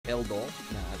Eldol.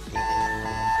 Nah.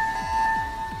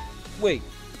 Wait.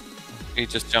 He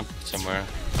just jumped somewhere.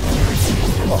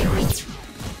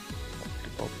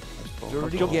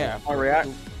 Dirty gap. My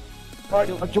reactor. I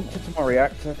jumped into my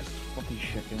reactor. It's fucking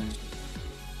shit, man.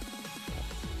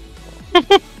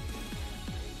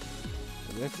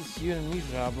 This is you and me,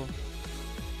 Zabo.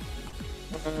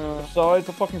 Besides,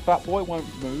 the fucking fat boy won't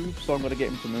move, so I'm gonna get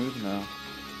him to move now.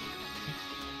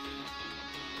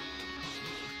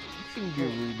 You shouldn't be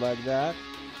rude like that.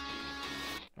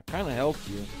 I kinda helped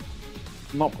you.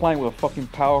 I'm not playing with a fucking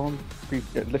power-hungry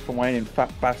Lithuanian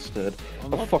fat bastard.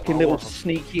 A fucking little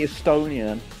sneaky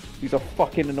Estonian who's a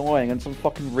fucking annoying and some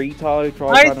fucking retard who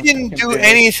drives I around and didn't fucking do bitch.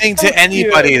 anything to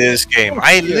anybody this game.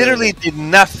 I literally did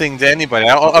nothing to anybody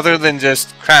other than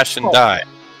just crash and die.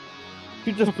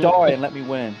 You just die and let me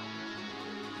win.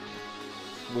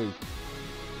 Wait.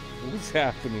 What's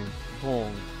happening?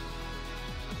 Boom.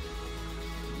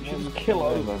 You should just kill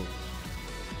over.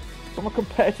 I'm a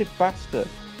competitive bastard.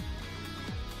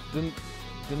 Then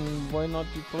why not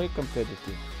you play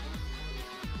competitive?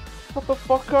 Shut the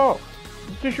fuck up.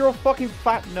 Because you're a fucking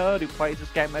fat nerd who plays this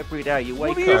game every day. You wake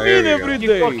What do you up. mean every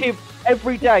day? You fucking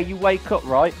every day you wake up,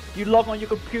 right? You log on your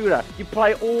computer, you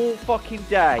play all fucking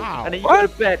day, Wow. and then you go to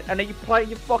bed, and then you play in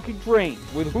your fucking dreams.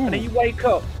 With who? And then you wake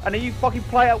up, and then you fucking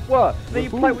play at work, and then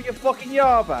you With play who? with your fucking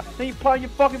yarba, then you play on your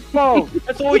fucking phone.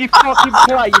 That's all you fucking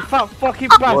play, you fat fucking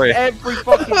bastard, every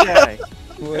fucking day.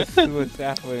 What's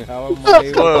happening? How am I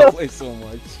able to play so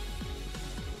much?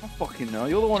 I fucking know,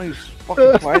 you're the one who's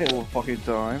fucking playing it all the fucking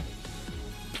time.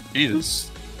 Jesus.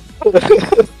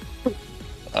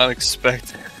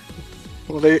 Unexpected.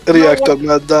 React on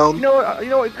Meltdown. You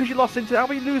know what, because you lost internet, how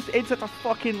about you lose internet to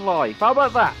fucking life? How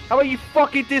about that? How about you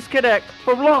fucking disconnect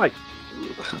from life?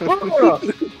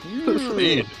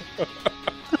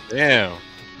 Damn.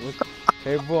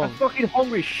 Hey, I'm Boom. fucking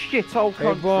hungry shithole Hey,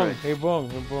 country. Boom. Hey, Boom.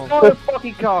 Hey, Boom. Not a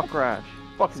fucking car crash.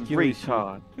 Fucking Excuse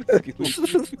retard.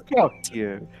 Excuse me. Fuck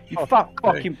you. You fat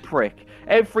fucking prick.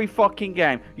 Every fucking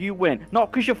game, you win.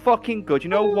 Not because you're fucking good.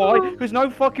 You know why? Because no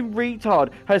fucking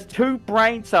retard has 2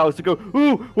 brain cells to go,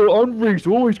 oh, well, Henri's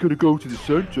always going to go to the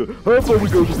centre. How about we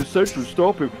go to the centre and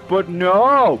stop him? But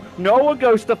no. No one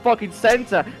goes to the fucking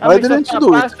centre. Why didn't you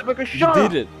do it? He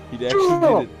did it. He actually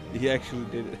did it. He actually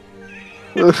did it.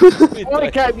 I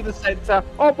came to the centre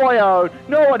on my own.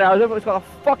 No one else. Everyone's got a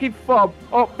fucking thumb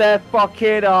up their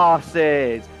fucking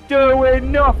arses.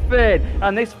 Doing nothing.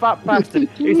 And this fat bastard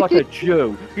is like a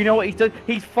Jew. You know what he's doing?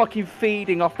 He's fucking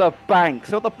feeding off the banks.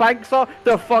 So what the banks are?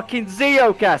 The fucking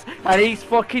Zeocast. And he's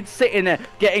fucking sitting there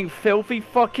getting filthy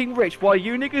fucking rich. What are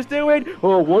you niggas doing?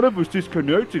 Oh, one of us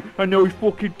disconnected. I know he's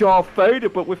fucking Darth Vader,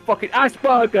 but with fucking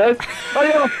Asperger's. I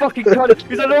know fucking cunt.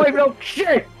 He's not even on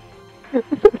shit.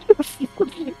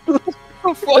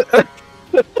 What?